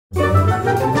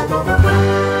guys,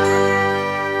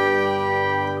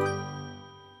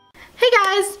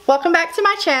 welcome back to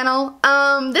my channel.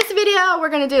 This video we're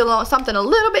going to do something a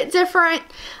little bit different.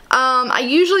 I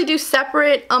usually do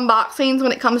separate unboxings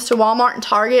when it comes to Walmart and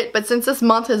Target, but since this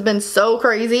month has been so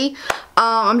crazy,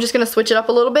 I'm just going to switch it up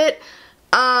a little bit.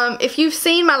 If you've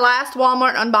seen my last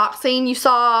Walmart unboxing, you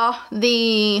saw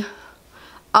the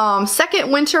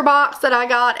second winter box that I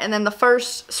got and then the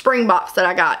first spring box that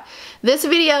I got. This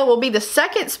video will be the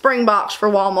second spring box for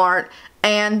Walmart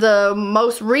and the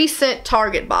most recent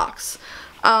Target box.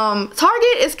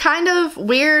 Target is kind of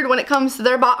weird when it comes to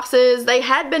their boxes. They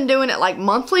had been doing it like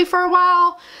monthly for a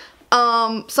while.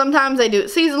 Sometimes they do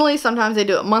it seasonally, sometimes they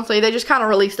do it monthly. They just kind of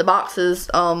release the boxes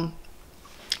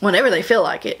whenever they feel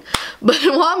like it. But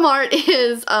Walmart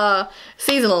is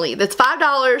seasonally. That's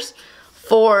 $5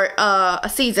 for a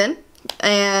season.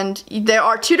 And there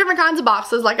are two different kinds of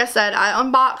boxes. Like I said, I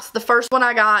unboxed the first one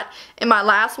I got in my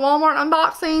last Walmart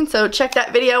unboxing, so check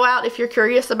that video out if you're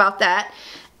curious about that.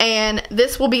 And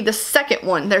this will be the second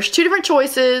one. There's two different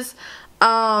choices.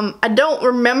 I don't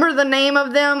remember the name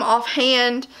of them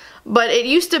offhand, but it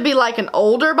used to be like an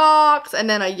older box and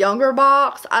then a younger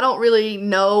box. I don't really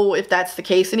know if that's the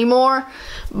case anymore,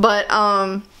 but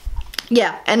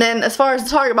yeah. And then as far as the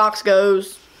Target box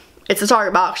goes, it's a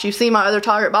Target box. You've seen my other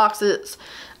Target boxes.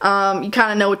 You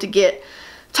kind of know what to get.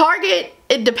 Target,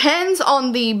 it depends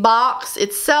on the box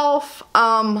itself.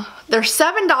 They're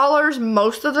 $7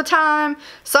 most of the time.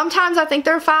 Sometimes I think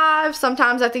they're $5.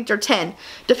 Sometimes I think they're $10,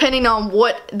 depending on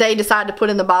what they decide to put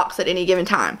in the box at any given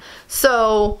time.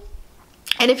 So,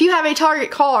 and if you have a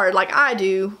Target card like I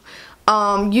do,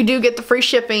 you do get the free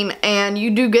shipping and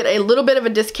you do get a little bit of a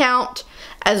discount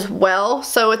as well.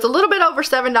 So it's a little bit over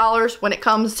 $7 when it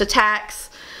comes to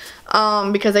tax,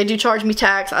 because they do charge me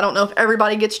tax. I don't know if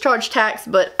everybody gets charged tax,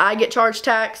 but I get charged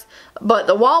tax. But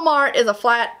the Walmart is a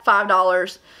flat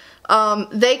 $5.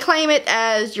 They claim it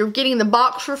as you're getting the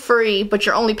box for free, but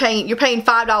you're paying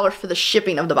 $5 for the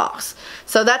shipping of the box.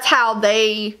 So that's how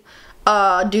they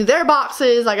do their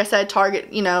boxes. Like I said,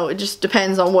 Target, you know, it just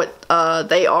depends on what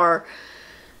they are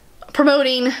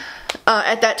promoting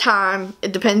at that time.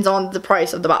 It depends on the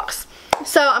price of the box.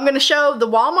 So I'm going to show the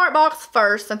Walmart box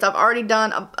first, since I've already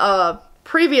done a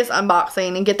previous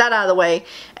unboxing, and get that out of the way,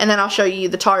 and then I'll show you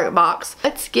the Target box.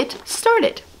 Let's get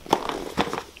started.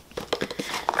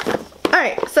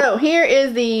 Alright, so here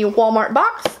is the Walmart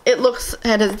box. It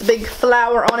has the big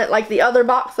flower on it like the other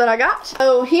box that I got.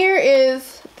 So here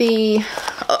is the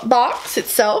box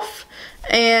itself,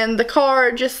 and the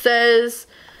card just says,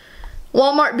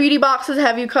 Walmart beauty boxes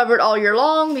have you covered all year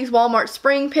long. These Walmart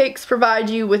spring picks provide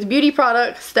you with beauty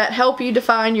products that help you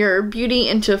define your beauty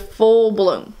into full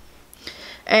bloom.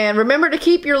 And remember to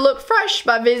keep your look fresh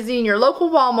by visiting your local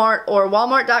Walmart or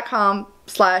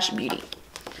walmart.com/beauty.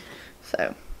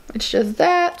 So it's just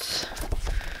that.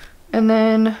 And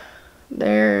then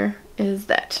there is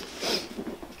that.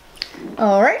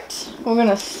 Alright, we're going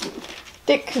to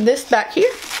stick this back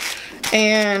here.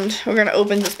 And we're going to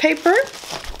open this paper.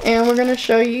 And we're going to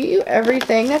show you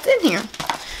everything that's in here.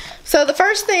 So the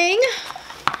first thing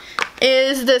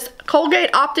is this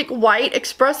Colgate Optic White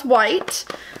Express White.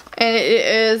 And it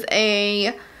is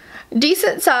a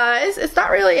decent size. It's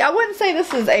not really, I wouldn't say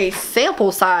this is a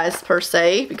sample size per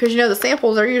se, because you know the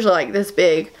samples are usually like this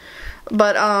big.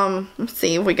 But let's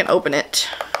see if we can open it.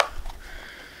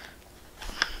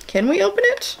 Can we open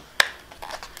it?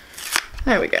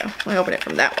 There we go. We open it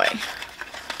from that way.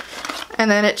 And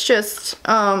then it's just,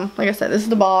 like I said, this is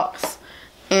the box,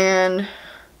 and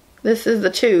this is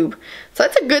the tube. So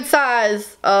that's a good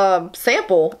size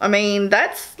sample. I mean,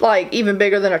 that's like even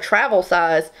bigger than a travel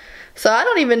size. So I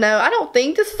don't even know. I don't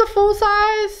think this is a full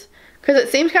size, because it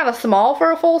seems kind of small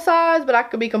for a full size, but I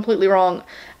could be completely wrong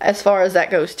as far as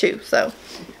that goes too. So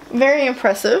very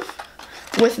impressive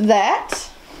with that.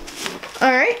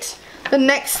 Alright. The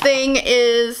next thing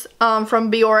is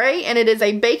from Biore, and it is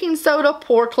a baking soda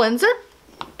pore cleanser.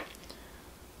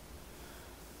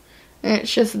 And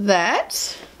it's just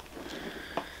that.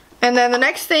 And then the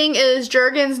next thing is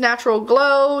Jergens Natural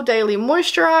Glow Daily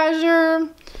Moisturizer.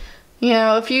 You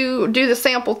know, if you do the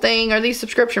sample thing or these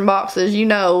subscription boxes, you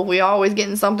know we always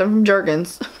getting something from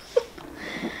Jergens.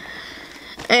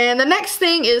 And the next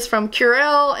thing is from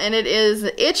Curel, and it is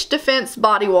the Itch Defense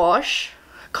Body Wash.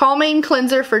 Calming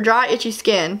cleanser for dry, itchy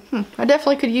skin. I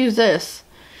definitely could use this.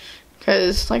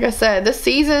 Because, like I said,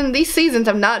 these seasons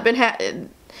have not been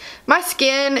my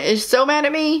skin is so mad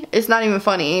at me, it's not even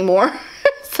funny anymore.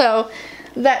 So,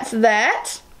 that's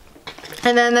that.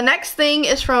 And then the next thing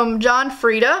is from John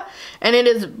Frieda, and it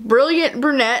is Brilliant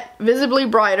Brunette, Visibly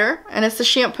Brighter, and it's the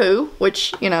shampoo,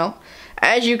 which, you know,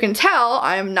 As you can tell,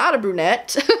 I am not a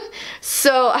brunette.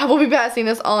 So I will be passing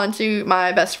this on to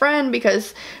my best friend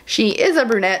because she is a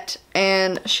brunette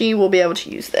and she will be able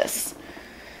to use this.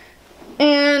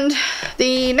 And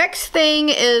the next thing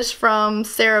is from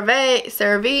CeraVe,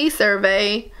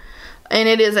 and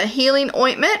it is a healing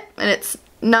ointment, and it's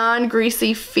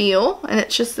non-greasy feel, and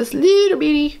it's just this little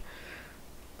bitty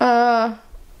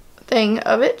thing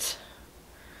of it.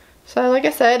 So like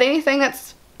I said, anything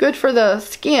that's good for the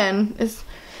skin is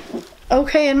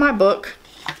okay in my book.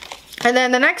 And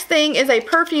then the next thing is a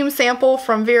perfume sample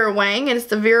from Vera Wang, and it's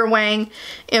the Vera Wang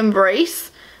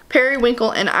Embrace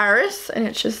Periwinkle and Iris, and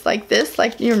it's just like this,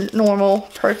 like your normal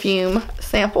perfume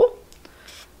sample.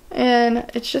 And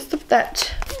it's just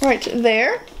that right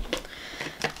there.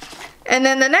 And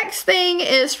then the next thing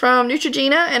is from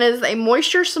Neutrogena, and it is a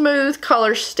Moisture Smooth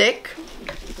Color Stick.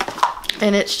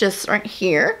 And it's just right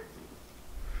here.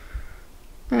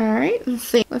 Alright, let's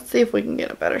see if we can get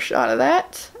a better shot of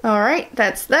that. Alright,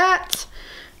 that's that.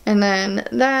 And then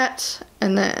that.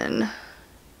 And then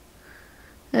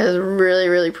it is a really,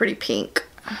 really pretty pink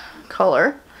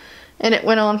color. And it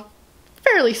went on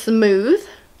fairly smooth.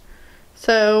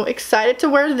 So excited to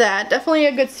wear that. Definitely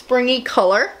a good springy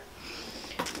color.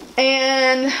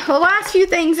 And the last few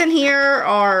things in here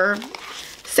are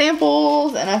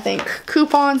samples and I think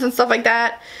coupons and stuff like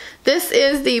that. This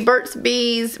is the Burt's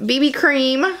Bees BB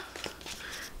Cream,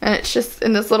 and it's just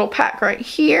in this little pack right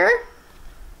here.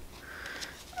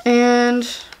 And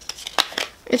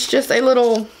it's just a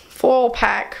little foil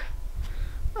pack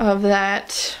of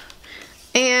that.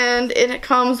 And it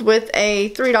comes with a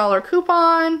 $3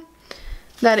 coupon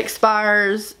that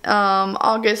expires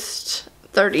August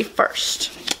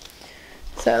 31st.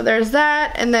 So there's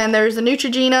that, and then there's the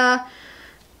Neutrogena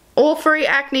Oil-Free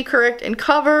Acne Correct and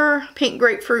Cover Pink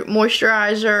Grapefruit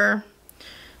Moisturizer,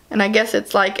 and I guess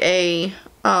it's like a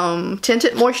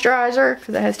tinted moisturizer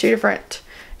because it has two different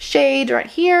shades right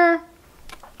here.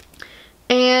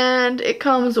 And it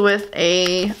comes with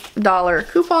a $1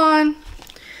 coupon.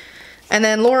 And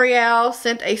then L'Oreal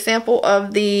sent a sample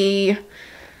of the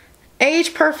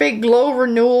Age Perfect Glow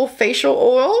Renewal Facial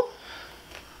Oil.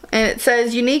 And it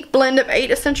says unique blend of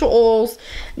 8 essential oils,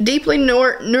 deeply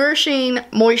nourishing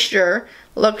moisture,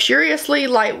 luxuriously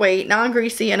lightweight,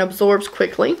 non-greasy, and absorbs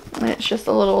quickly. And it's just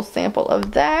a little sample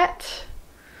of that.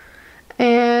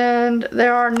 And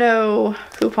there are no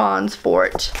coupons for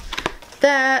it.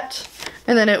 That.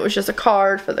 And then it was just a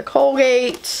card for the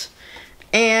Colgate.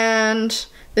 And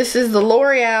this is the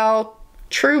L'Oreal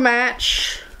True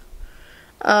Match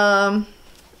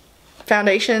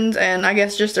foundations, and I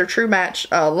guess just their True Match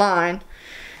line.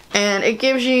 And it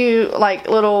gives you like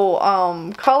little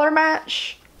color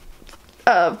match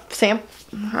sample.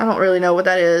 I don't really know what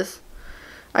that is.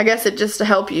 I guess it just to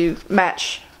help you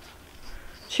match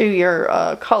to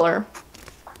your color.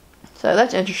 So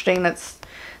that's interesting. That's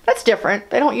different.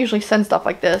 They don't usually send stuff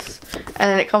like this. And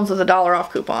then it comes with a $1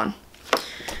 off coupon.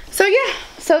 So yeah,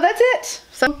 so that's it.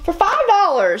 So for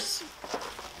 $5,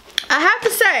 I have to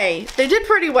say they did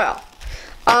pretty well.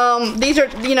 These are,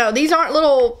 you know, these aren't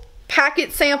little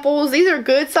packet samples. These are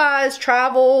good size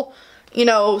travel, you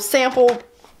know, sample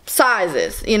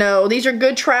sizes. You know, these are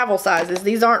good travel sizes.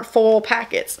 These aren't full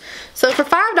packets. So for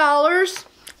 $5,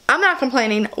 I'm not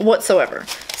complaining whatsoever.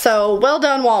 So well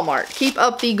done, Walmart. Keep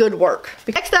up the good work.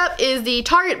 Next up is the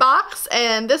Target box,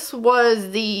 and this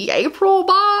was the April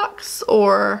box,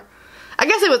 or I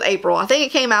guess it was April. I think it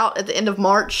came out at the end of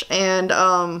March, and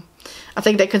I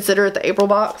think they consider it the April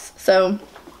box. So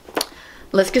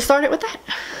let's get started with that.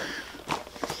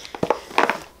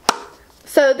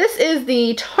 So this is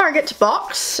the Target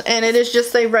box, and it is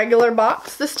just a regular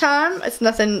box this time. It's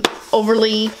nothing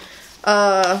overly,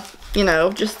 you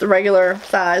know, just the regular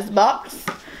size box.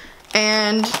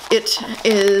 And it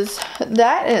is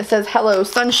that, and it says Hello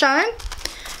Sunshine.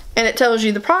 And it tells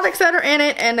you the products that are in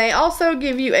it, and they also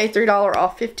give you a $3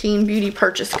 off 15 beauty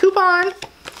purchase coupon.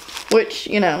 Which,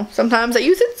 you know, sometimes I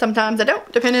use it, sometimes I don't,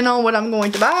 depending on what I'm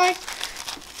going to buy.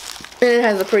 And it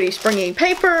has a pretty springy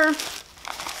paper.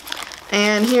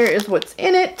 And here is what's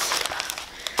in it.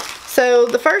 So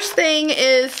the first thing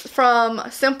is from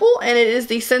Simple, and it is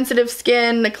the Sensitive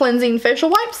Skin Cleansing Facial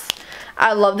Wipes.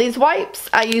 I love these wipes.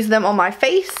 I use them on my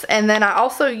face, and then I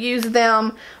also use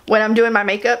them when I'm doing my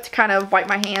makeup to kind of wipe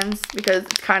my hands, because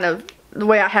it's kind of the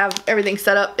way I have everything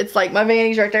set up. It's like my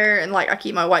vanity's right there, and like I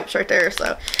keep my wipes right there,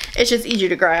 so it's just easier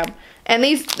to grab. And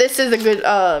this is a good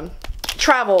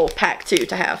travel pack too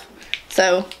to have.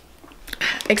 So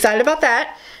excited about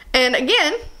that. And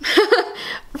again,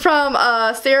 from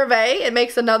CeraVe, it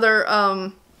makes another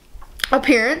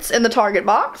appearance in the Target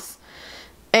box.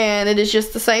 And it is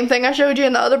just the same thing I showed you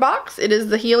in the other box. It is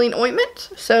the healing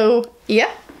ointment. So,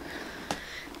 yeah.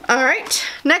 Alright,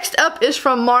 next up is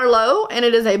from Marlowe, and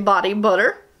it is a body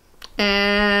butter.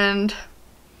 And,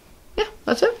 yeah,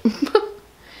 that's it.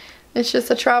 It's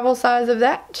just a travel size of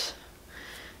that.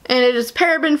 And it is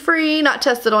paraben free, not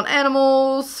tested on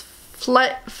animals,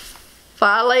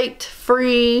 phthalate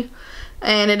free,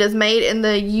 and it is made in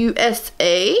the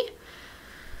USA.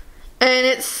 And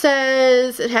it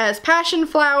says it has passion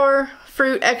flower,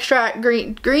 fruit extract,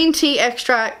 green tea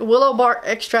extract, willow bark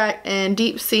extract, and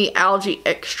deep sea algae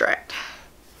extract.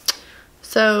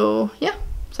 So, yeah.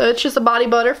 So it's just a body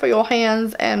butter for your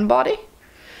hands and body.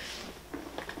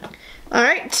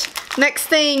 Alright. Next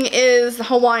thing is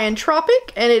Hawaiian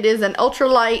Tropic, and it is an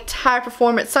ultralight high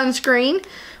performance sunscreen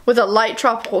with a light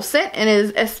tropical scent, and it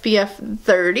is SPF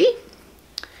 30.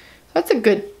 That's a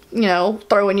good, you know,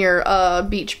 throw in your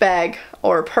beach bag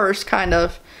or purse kind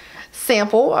of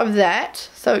sample of that.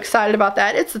 So excited about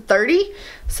that. It's a 30,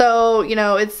 so you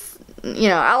know, it's, you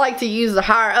know, I like to use the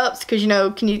higher ups because, you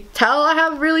know, can you tell I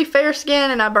have really fair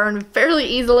skin and I burn fairly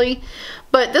easily,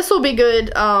 but this will be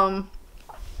good,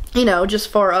 you know, just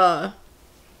for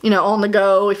you know, on the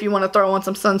go if you want to throw on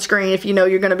some sunscreen if you know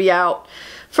you're going to be out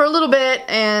for a little bit.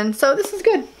 And so this is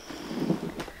good.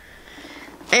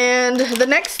 And the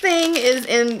next thing is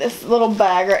in this little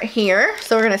bag right here.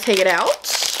 So we're going to take it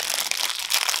out.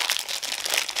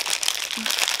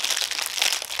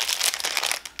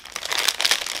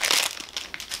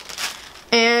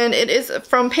 And it is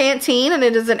from Pantene, and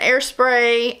it is an air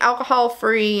spray,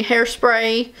 alcohol-free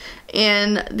hairspray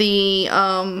in the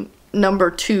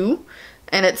number 2.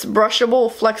 And it's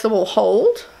brushable, flexible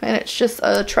hold. And it's just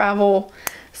a travel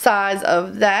size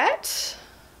of that.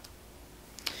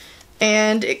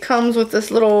 And it comes with this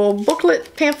little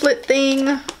booklet pamphlet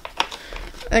thing.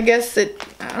 I guess it,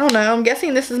 I don't know, I'm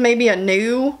guessing this is maybe a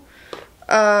new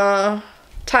type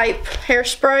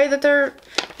hairspray that they're,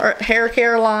 or hair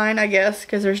care line, I guess,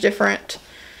 because there's different.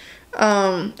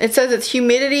 It says it's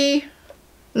humidity.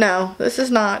 No, this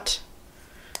is not.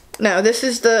 No, this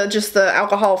is just the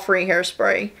alcohol-free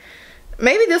hairspray.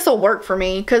 Maybe this will work for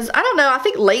me, because I don't know, I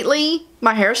think lately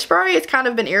my hairspray has kind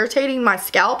of been irritating my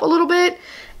scalp a little bit.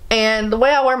 And the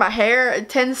way I wear my hair, it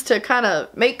tends to kind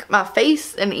of make my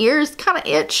face and ears kind of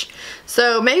itch.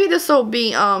 So maybe this will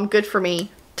be good for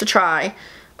me to try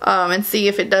and see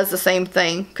if it does the same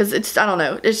thing. Because it's, I don't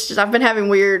know, it's just, I've been having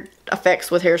weird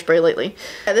effects with hairspray lately.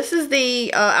 Yeah, this is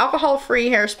the alcohol-free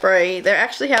hairspray. They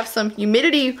actually have some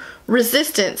humidity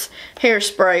resistance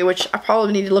hairspray, which I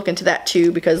probably need to look into that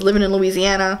too, because living in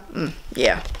Louisiana,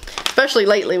 yeah, especially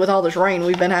lately with all this rain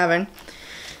we've been having.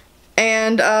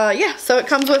 And yeah, so it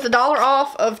comes with $1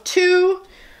 off of 2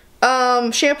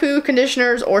 shampoo,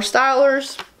 conditioners, or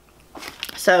stylers.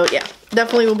 So yeah,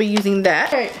 definitely will be using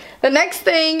that. Alright, the next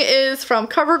thing is from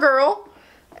CoverGirl,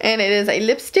 and it is a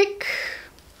lipstick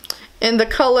in the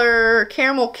color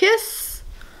Caramel Kiss.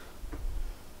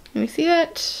 Can you see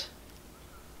that?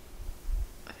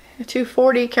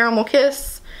 240 Caramel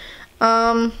Kiss.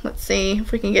 Let's see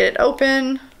if we can get it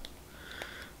open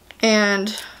and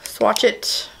swatch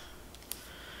it.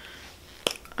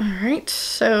 Alright,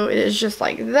 so it is just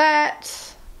like that.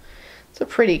 It's a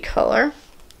pretty color.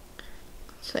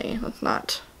 Let's see, let's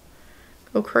not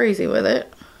go crazy with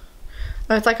it.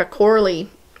 Oh, it's like a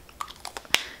corally,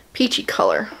 peachy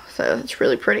color. So it's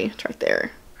really pretty. It's right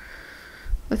there.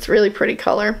 It's really pretty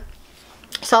color.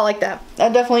 So I like that.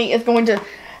 That definitely is going to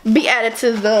be added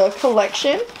to the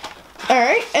collection.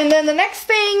 Alright, and then the next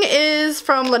thing is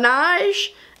from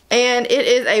Laneige, and it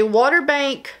is a water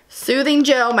bank soothing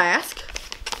gel mask.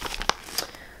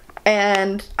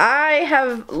 And I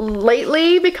have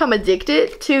lately become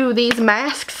addicted to these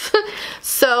masks.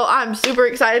 So I'm super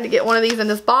excited to get one of these in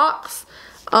this box.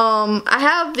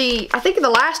 I think in the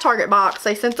last Target box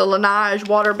they sent the Laneige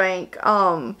water bank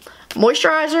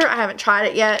moisturizer. I haven't tried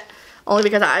it yet, only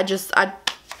because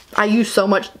I use so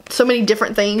many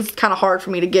different things. It's kind of hard for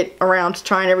me to get around to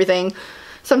trying everything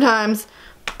sometimes.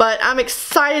 But I'm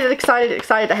excited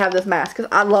to have this mask,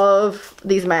 because I love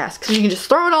these masks. You can just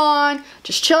throw it on,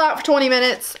 just chill out for 20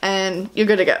 minutes, and you're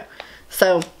good to go.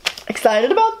 So,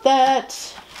 excited about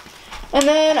that. And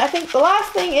then I think the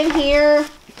last thing in here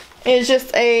is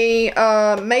just a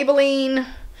Maybelline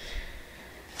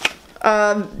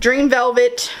Dream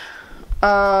Velvet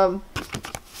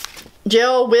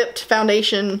Gel Whipped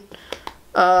Foundation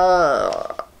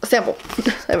sample.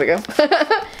 There we go.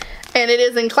 And it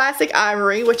is in Classic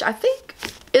Ivory, which I think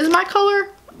is my color.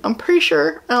 I'm pretty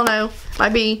sure. I don't know.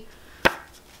 Might be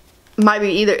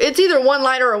either. It's either one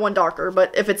lighter or one darker,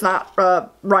 but if it's not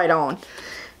right on.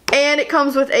 And it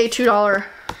comes with a $2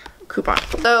 coupon.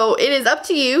 So it is up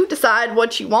to you, decide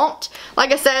what you want.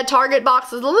 Like I said, Target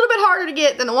box is a little bit harder to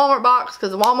get than the Walmart box,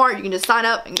 because the Walmart you can just sign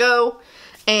up and go,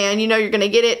 and you know you're gonna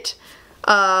get it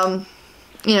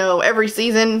you know, every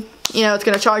season. You know, it's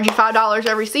gonna charge you $5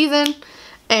 every season,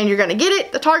 and you're gonna get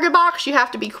it. The Target box, you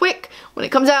have to be quick when it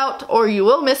comes out or you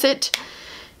will miss it.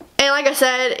 And like I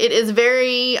said, it is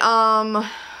very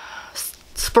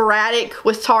sporadic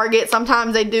with Target.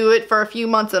 Sometimes they do it for a few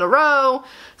months in a row.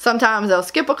 Sometimes they'll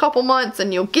skip a couple months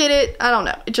and you'll get it. I don't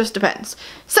know. It just depends.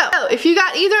 So if you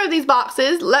got either of these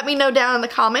boxes, let me know down in the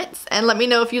comments and let me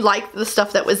know if you liked the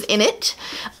stuff that was in it.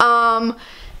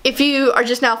 If you are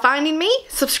just now finding me,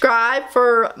 subscribe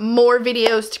for more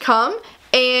videos to come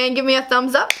and give me a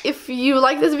thumbs up if you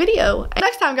like this video. And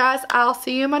next time, guys, I'll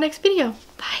see you in my next video.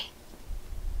 Bye.